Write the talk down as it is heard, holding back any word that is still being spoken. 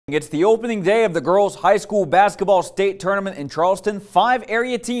It's the opening day of the girls' high school basketball state tournament in Charleston. 5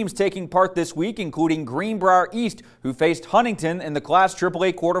 area teams taking part this week, including Greenbrier East, who faced Huntington in the Class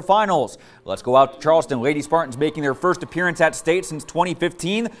AAA quarterfinals. Let's go out to Charleston. Lady Spartans making their first appearance at state since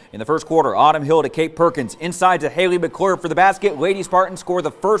 2015. In the first quarter, Autumn Hill to Kate Perkins. Inside to Haley McClure for the basket. Lady Spartans score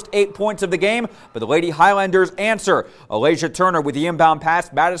the first 8 points of the game, but the Lady Highlanders answer. Alasia Turner with the inbound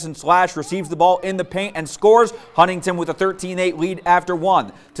pass. Madison Slash receives the ball in the paint and scores. Huntington with a 13-8 lead after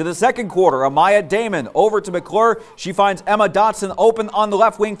 1. To the second quarter, Amaya Damon over to McClure. She finds Emma Dotson open on the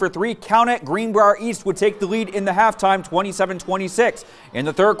left wing for 3. Count it. Greenbrier East would take the lead in the halftime, 27-26. In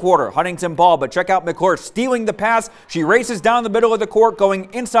the third quarter, Huntington ball, but check out McClure stealing the pass. She races down the middle of the court,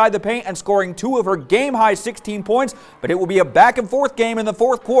 going inside the paint and scoring 2 of her game-high 16 points. But it will be a back-and-forth game in the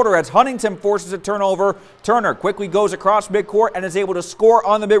fourth quarter as Huntington forces a turnover. Turner quickly goes across midcourt and is able to score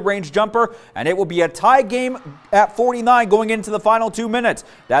on the mid-range jumper, and it will be a tie game at 49 going into the final 2 minutes.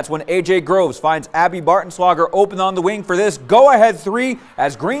 That's when A.J. Groves finds Abby Bartenslager open on the wing for this go-ahead 3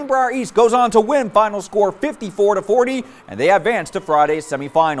 as Greenbrier East goes on to win. Final score 54-40, and they advance to Friday's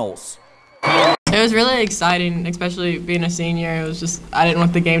semifinals. It was really exciting, especially being a senior. It was just, I didn't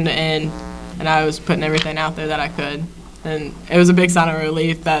want the game to end, and I was putting everything out there that I could. And it was a big sign of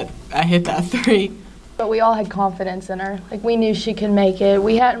relief that I hit that 3. But we all had confidence in her. Like, we knew she could make it.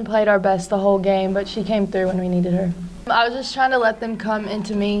 We hadn't played our best the whole game, but she came through when we needed her. I was just trying to let them come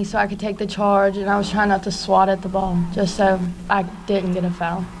into me so I could take the charge, and I was trying not to swat at the ball just so I didn't get a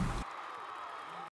foul.